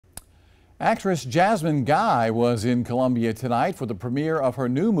Actress Jasmine Guy was in Columbia tonight for the premiere of her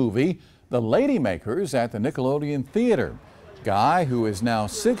new movie, The Ladymakers, at the Nickelodeon Theater. Guy, who is now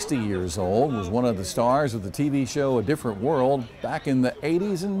 60 years old, was one of the stars of the TV show A Different World back in the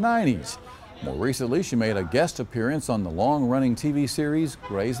 80s and 90s. More recently, she made a guest appearance on the long-running TV series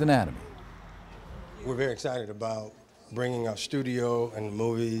Grey's Anatomy. We're very excited about bringing our studio and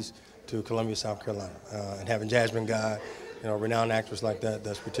movies to Columbia, South Carolina, and having Jasmine Guy, a renowned actress like that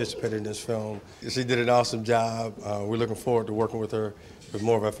that's participated in this film. She did an awesome job. We're looking forward to working with her with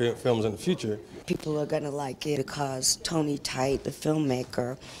more of our films in the future. People are going to like it because Tony Tite, the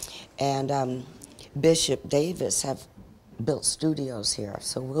filmmaker, and Bishop Davis have built studios here.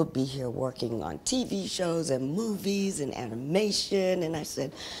 So we'll be here working on TV shows and movies and animation. And I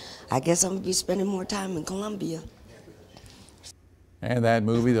said, I guess I'm going to be spending more time in Columbia. And that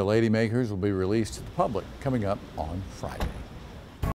movie, The Ladymakers, will be released to the public coming up on Friday.